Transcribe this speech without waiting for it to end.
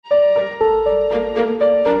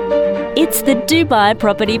It's the Dubai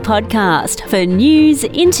Property Podcast for news,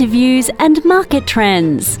 interviews and market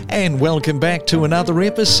trends. And welcome back to another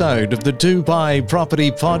episode of the Dubai Property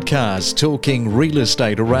Podcast, talking real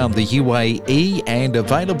estate around the UAE, and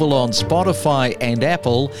available on Spotify and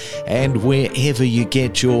Apple and wherever you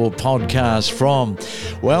get your podcast from.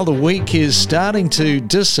 Well, the week is starting to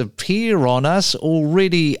disappear on us.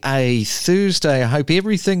 Already a Thursday. I hope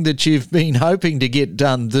everything that you've been hoping to get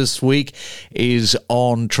done this week is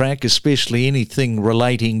on track, especially anything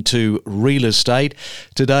relating to real estate.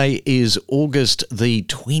 Today is August the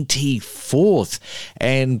 24th,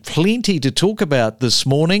 and plenty to talk about this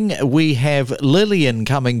morning. We have Lillian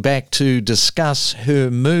coming back to discuss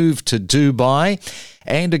her move to Dubai.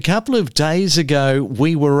 And a couple of days ago,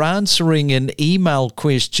 we were answering an email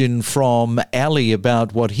question from Ali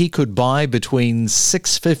about what he could buy between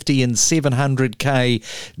 650 and 700k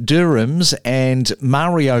dirhams. And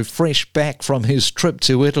Mario, fresh back from his trip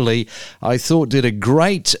to Italy, I thought did a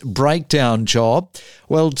great breakdown job.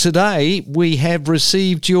 Well, today we have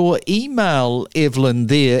received your email, Evelyn,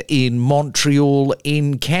 there in Montreal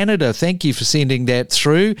in Canada. Thank you for sending that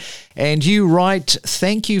through. And you write,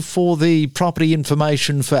 thank you for the property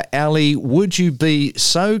information for Ali. Would you be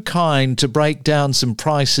so kind to break down some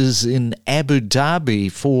prices in Abu Dhabi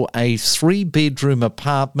for a 3-bedroom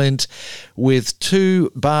apartment with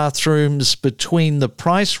 2 bathrooms between the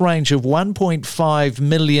price range of 1.5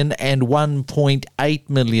 million and 1.8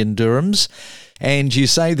 million dirhams? And you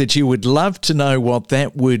say that you would love to know what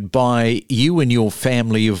that would buy you and your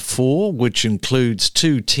family of 4, which includes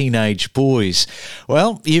 2 teenage boys.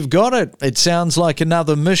 Well, you've got it. It sounds like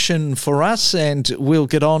another mission for us, and we'll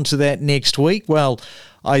get on to that next week. Well,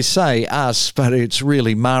 I say us, but it's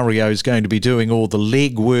really Mario's going to be doing all the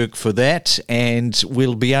legwork for that, and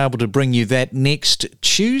we'll be able to bring you that next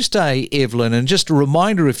Tuesday, Evelyn. And just a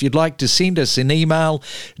reminder, if you'd like to send us an email,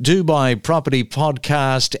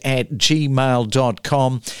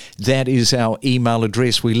 dubaipropertypodcast@gmail.com. That is our email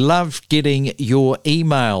address. We love getting your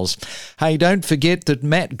emails. Hey, don't forget that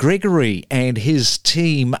Matt Gregory and his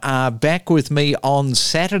team are back with me on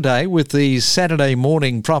Saturday with the Saturday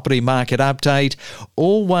morning property market update.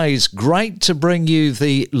 Always great to bring you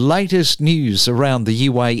the latest news around the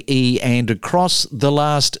UAE and across the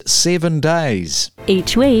last 7 days.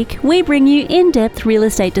 Each week, we bring you in-depth real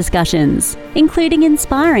estate discussions, including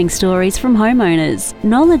inspiring stories from homeowners,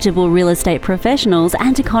 knowledgeable real estate professionals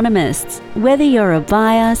and economists. Whether you're a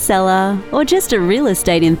buyer, seller, or just a real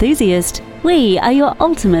estate enthusiast, we are your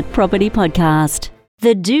ultimate property podcast.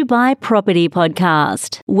 The Dubai Property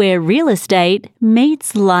Podcast, where real estate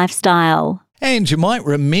meets lifestyle. And you might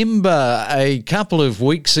remember a couple of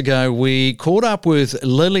weeks ago, we caught up with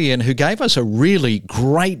Lillian, who gave us a really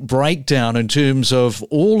great breakdown in terms of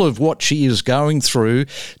all of what she is going through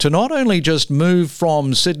to not only just move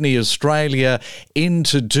from Sydney, Australia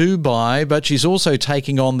into Dubai, but she's also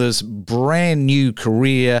taking on this brand new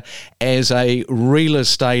career as a real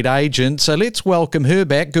estate agent. So let's welcome her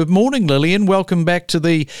back. Good morning, Lillian. Welcome back to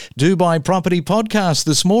the Dubai Property Podcast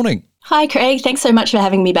this morning. Hi, Craig. Thanks so much for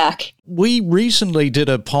having me back. We recently did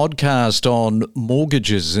a podcast on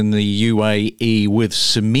mortgages in the UAE with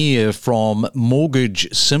Samir from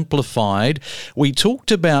Mortgage Simplified. We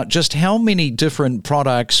talked about just how many different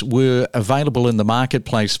products were available in the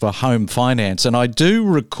marketplace for home finance. And I do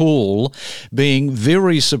recall being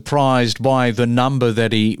very surprised by the number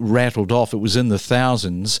that he rattled off. It was in the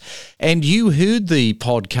thousands. And you heard the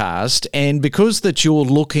podcast, and because that you're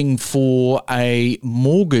looking for a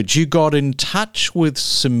mortgage, you got in touch with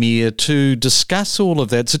Samir to discuss all of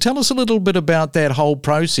that. So tell us a little bit about that whole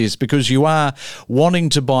process, because you are wanting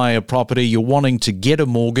to buy a property, you're wanting to get a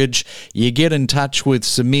mortgage, you get in touch with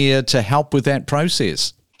Samir to help with that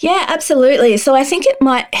process. Yeah, absolutely. So I think it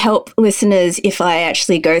might help listeners if I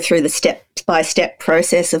actually go through the step-by-step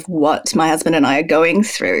process of what my husband and I are going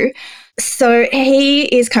through. So he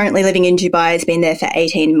is currently living in Dubai, has been there for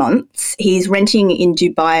 18 months. He's renting in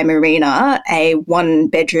Dubai Marina a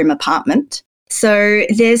 1-bedroom apartment. So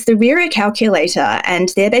there's the RERA calculator, and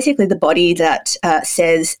they're basically the body that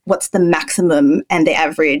says what's the maximum and the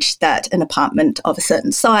average that an apartment of a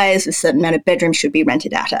certain size, a certain amount of bedrooms should be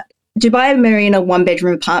rented out at. Dubai Marina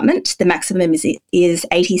 1-bedroom apartment, the maximum is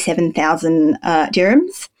 87,000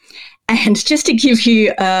 dirhams. And just to give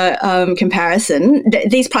you a comparison,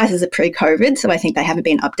 these prices are pre-COVID, so I think they haven't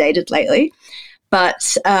been updated lately.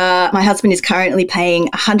 But my husband is currently paying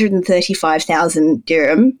 135,000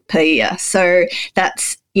 dirham per year. So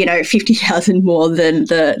that's, 50,000 more than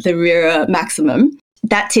the RERA maximum.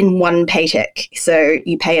 That's in one paycheck, so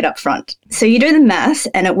you pay it up front. So you do the maths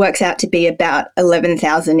and it works out to be about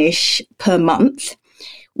 11,000-ish per month,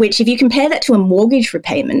 which if you compare that to a mortgage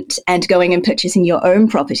repayment and going and purchasing your own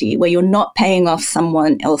property where you're not paying off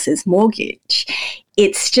someone else's mortgage,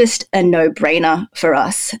 it's just a no-brainer for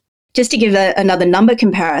us. Just to give another number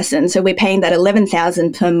comparison, so we're paying that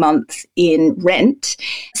 $11,000 per month in rent.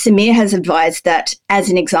 Samir has advised that, as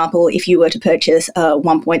an example, if you were to purchase a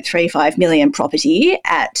 1.35 million property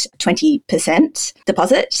at 20%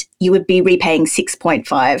 deposit, you would be repaying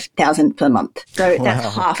 $6,500 per month. So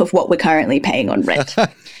that's half of what we're currently paying on rent.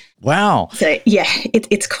 Wow. So yeah,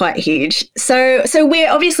 it's quite huge. So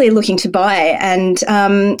we're obviously looking to buy, and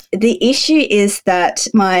the issue is that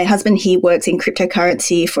my husband, he works in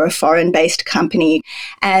cryptocurrency for a foreign-based company,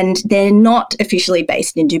 and they're not officially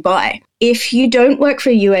based in Dubai. If you don't work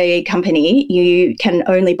for a UAE company, you can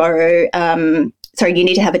only borrow you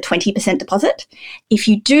need to have a 20% deposit. If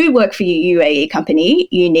you do work for your UAE company,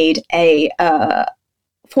 you need a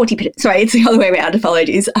 40%, sorry, it's the other way around,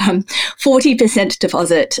 apologies, 40%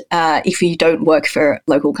 deposit if you don't work for a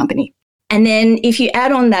local company. And then if you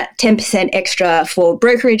add on that 10% extra for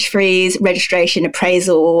brokerage fees, registration,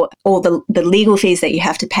 appraisal, all the legal fees that you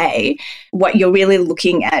have to pay, what you're really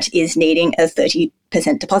looking at is needing a 30%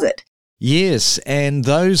 deposit. Yes, and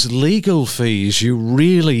those legal fees, you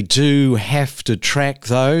really do have to track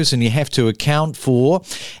those and you have to account for.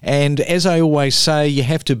 And as I always say, you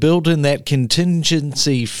have to build in that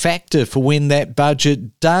contingency factor for when that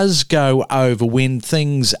budget does go over, when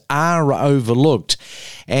things are overlooked.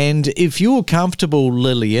 And if you're comfortable,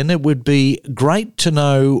 Lillian, it would be great to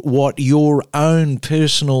know what your own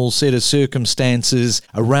personal set of circumstances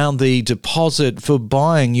around the deposit for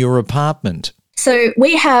buying your apartment. So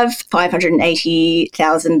we have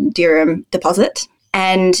 580,000 dirham deposit.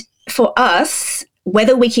 And for us,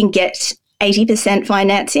 whether we can get 80%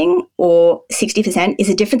 financing or 60% is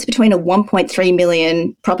a difference between a 1.3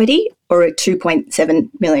 million property or a 2.7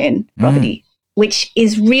 million property, which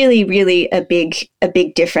is really, really a big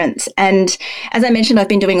difference. And as I mentioned, I've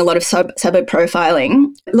been doing a lot of suburb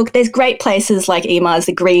profiling. Look, there's great places like Emaars,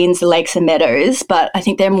 the Greens, the Lakes and Meadows, but I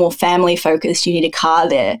think they're more family focused. You need a car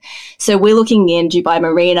there. So we're looking in Dubai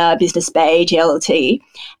Marina, Business Bay, GLT,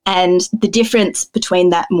 and the difference between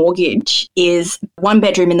that mortgage is 1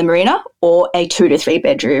 bedroom in the Marina or a 2 to 3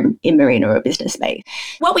 bedroom in Marina or Business Bay.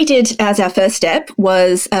 What we did as our first step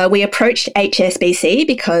was we approached HSBC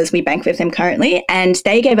because we bank with them currently, and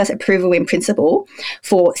they gave us approval in principle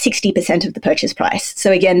for 60% of the purchase price.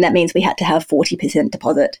 So again, that means we had to have 40%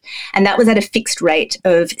 deposit. And that was at a fixed rate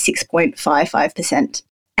of 6.55%.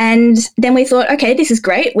 And then we thought, okay, this is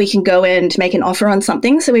great. We can go and make an offer on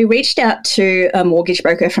something. So we reached out to a mortgage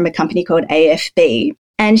broker from a company called AFB.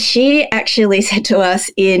 And she actually said to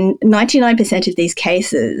us, in 99% of these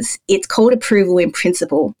cases, it's called approval in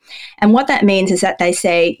principle. And what that means is that they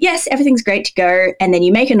say, yes, everything's great to go. And then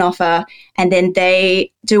you make an offer and then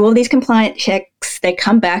they do all these compliance checks. They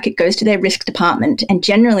come back, it goes to their risk department. And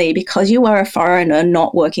generally, because you are a foreigner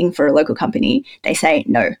not working for a local company, they say,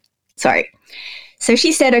 no, sorry. So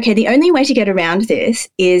she said, okay, the only way to get around this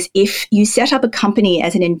is if you set up a company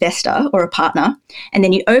as an investor or a partner, and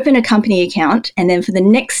then you open a company account, and then for the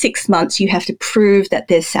next 6 months, you have to prove that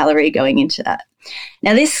there's salary going into that.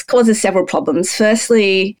 Now, this causes several problems.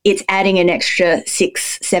 Firstly, it's adding an extra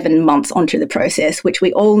 6-7 months onto the process, which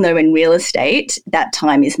we all know in real estate, that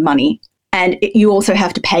time is money. And you also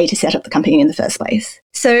have to pay to set up the company in the first place.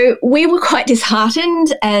 So we were quite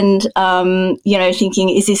disheartened and, thinking,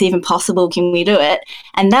 is this even possible? Can we do it?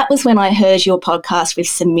 And that was when I heard your podcast with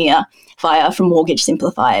Samir Via from Mortgage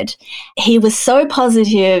Simplified. He was so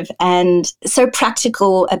positive and so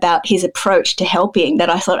practical about his approach to helping that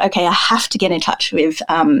I thought, okay, I have to get in touch with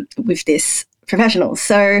this professional.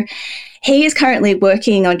 So he is currently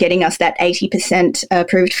working on getting us that 80%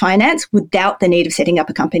 approved finance without the need of setting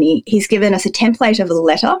up a company. He's given us a template of a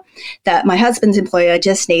letter that my husband's employer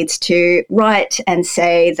just needs to write and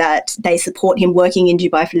say that they support him working in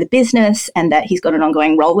Dubai for the business and that he's got an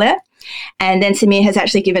ongoing role there. And then Samir has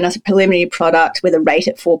actually given us a preliminary product with a rate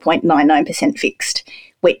at 4.99% fixed,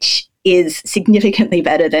 which is significantly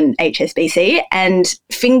better than HSBC. And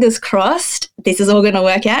fingers crossed, this is all going to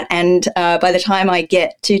work out. And by the time I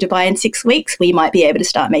get to Dubai in 6 weeks, we might be able to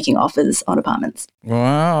start making offers on apartments.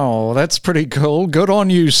 Wow, that's pretty cool. Good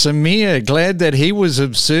on you, Samir. Glad that he was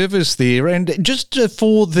of service there. And just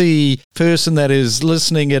for the person that is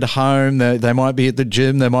listening at home, they might be at the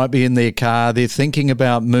gym, they might be in their car, they're thinking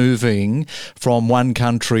about moving from one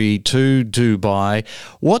country to Dubai.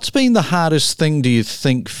 What's been the hardest thing, do you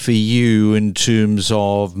think, for you in terms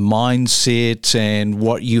of mindset and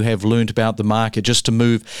what you have learnt about the market just to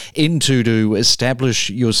move into, to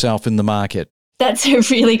establish yourself in the market? That's a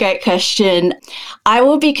really great question. I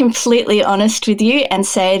will be completely honest with you and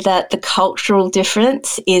say that the cultural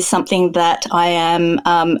difference is something that I am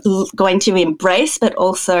going to embrace, but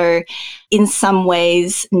also in some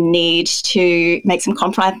ways need to make some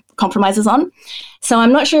compromises on. So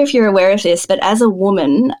I'm not sure if you're aware of this, but as a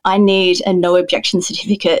woman, I need a no objection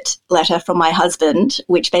certificate letter from my husband,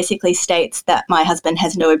 which basically states that my husband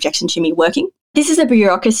has no objection to me working. This is a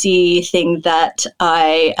bureaucracy thing that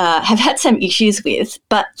I have had some issues with,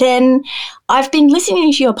 but then I've been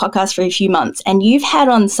listening to your podcast for a few months and you've had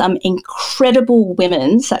on some incredible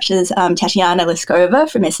women such as Tatiana Leskova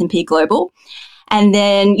from S&P Global. And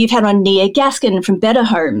then you've had on Nia Gaskin from Better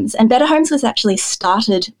Homes. And Better Homes was actually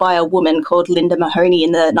started by a woman called Linda Mahoney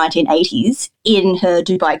in the 1980s in her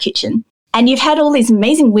Dubai kitchen. And you've had all these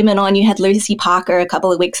amazing women on. You had Lucy Parker a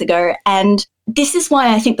couple of weeks ago. And this is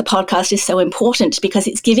why I think the podcast is so important, because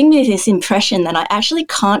it's giving me this impression that I actually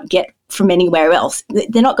can't get from anywhere else.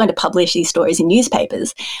 They're not going to publish these stories in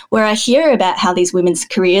newspapers, where I hear about how these women's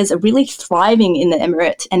careers are really thriving in the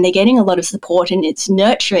Emirates and they're getting a lot of support and it's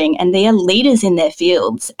nurturing and they are leaders in their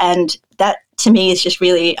fields. And that to me is just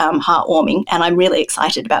really heartwarming, and I'm really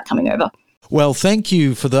excited about coming over. Well, thank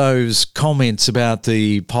you for those comments about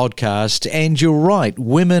the podcast. And you're right,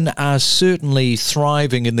 women are certainly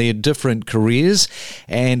thriving in their different careers.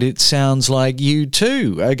 And it sounds like you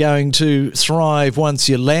too are going to thrive once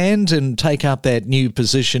you land and take up that new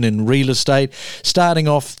position in real estate, starting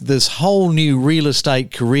off this whole new real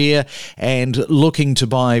estate career and looking to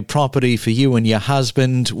buy property for you and your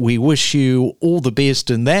husband. We wish you all the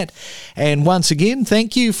best in that. And once again,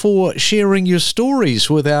 thank you for sharing your stories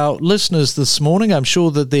with our listeners this morning. I'm sure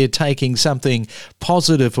that they're taking something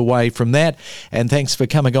positive away from that. And thanks for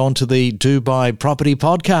coming on to the Dubai Property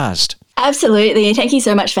Podcast. Absolutely. Thank you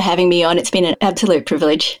so much for having me on. It's been an absolute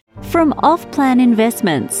privilege. From off-plan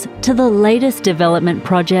investments to the latest development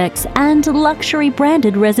projects and luxury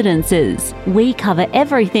branded residences, we cover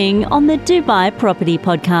everything on the Dubai Property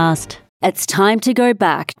Podcast. It's time to go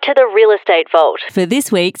back to the real estate vault for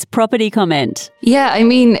this week's property comment. Yeah, I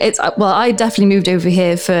mean, I definitely moved over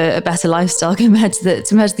here for a better lifestyle compared to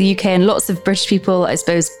the UK, and lots of British people, I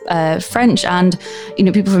suppose, French and,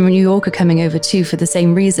 people from New York are coming over too for the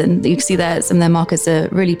same reason. You can see that some of their markets are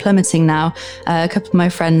really plummeting now. A couple of my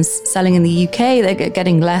friends selling in the UK, they're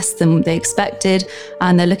getting less than they expected,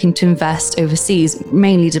 and they're looking to invest overseas,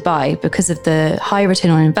 mainly Dubai, because of the high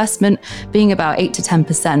return on investment being about 8 to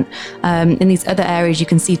 10%. In these other areas, you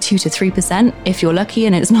can see 2 to 3% if you're lucky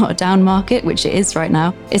and it's not a down market, which it is right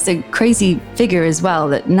now. It's a crazy figure as well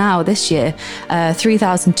that now this year,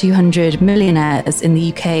 3,200 millionaires in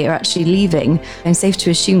the UK are actually leaving. I'm safe to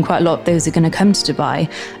assume quite a lot of those are going to come to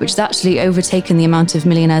Dubai, which has actually overtaken the amount of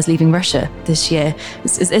millionaires leaving Russia this year.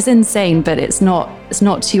 It's insane, but it's not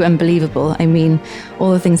too unbelievable. I mean,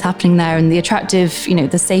 all the things happening there and the attractive,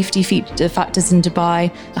 the safety factors in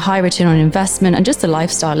Dubai, the high return on investment, and just the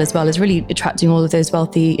lifestyle as well is really attracting all of those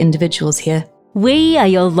wealthy individuals here. We are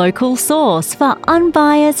your local source for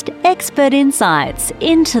unbiased, expert insights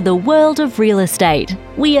into the world of real estate.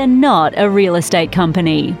 We are not a real estate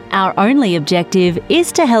company. Our only objective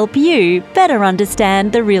is to help you better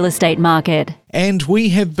understand the real estate market. And we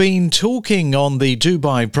have been talking on the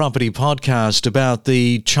Dubai Property Podcast about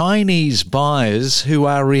the Chinese buyers who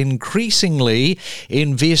are increasingly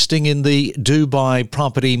investing in the Dubai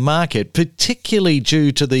property market, particularly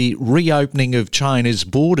due to the reopening of China's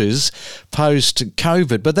borders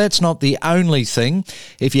post-COVID. But that's not the only thing.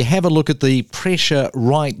 If you have a look at the pressure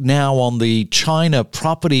right now on the China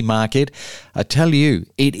property market, I tell you,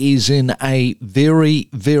 it is in a very,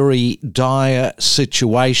 very dire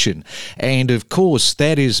situation. And of course,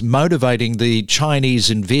 that is motivating the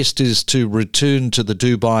Chinese investors to return to the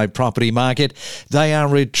Dubai property market. They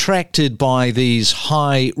are attracted by these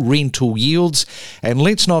high rental yields. And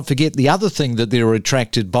let's not forget the other thing that they're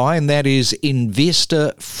attracted by, and that is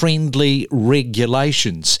investor-friendly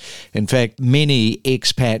regulations. In fact, many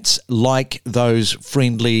expats like those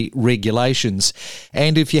friendly regulations.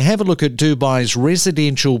 And if you have a look at Dubai's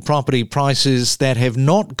residential property prices that have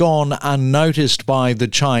not gone unnoticed by the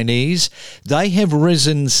Chinese, they have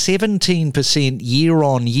risen 17% year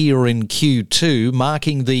on year in Q2,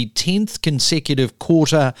 marking the 10th consecutive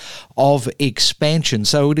quarter of expansion.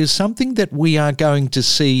 So it is something that we are going to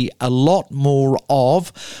see a lot more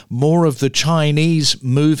of the Chinese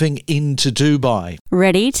moving into Dubai.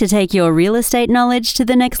 Ready to take your real estate knowledge to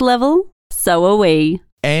the next level? So are we.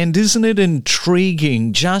 And isn't it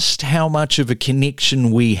intriguing just how much of a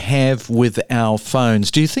connection we have with our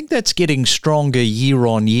phones? Do you think that's getting stronger year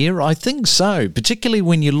on year? I think so, particularly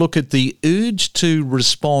when you look at the urge to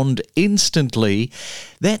respond instantly.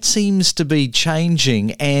 That seems to be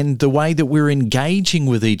changing, and the way that we're engaging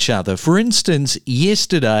with each other. For instance,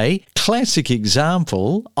 yesterday, classic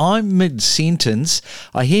example, I'm mid-sentence,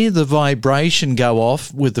 I hear the vibration go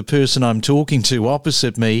off with the person I'm talking to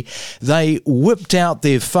opposite me. They whipped out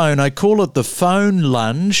their phone, I call it the phone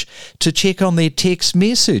lunge, to check on their text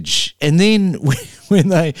message. And then when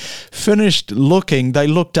they finished looking, they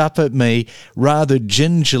looked up at me rather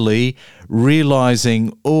gingerly,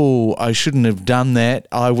 realizing, oh, I shouldn't have done that.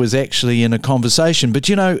 I was actually in a conversation. But,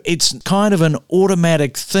 it's kind of an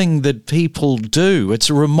automatic thing that people do. It's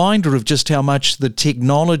a reminder of just how much the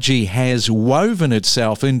technology has woven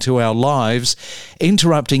itself into our lives,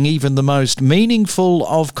 interrupting even the most meaningful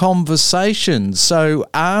of conversations. So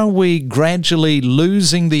are we gradually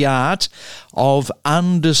losing the art of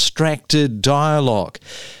undistracted dialogue?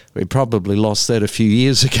 We probably lost that a few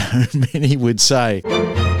years ago, many would say.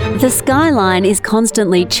 The skyline is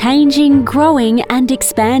constantly changing, growing and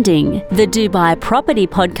expanding. The Dubai Property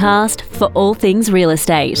Podcast for all things real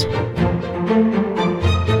estate.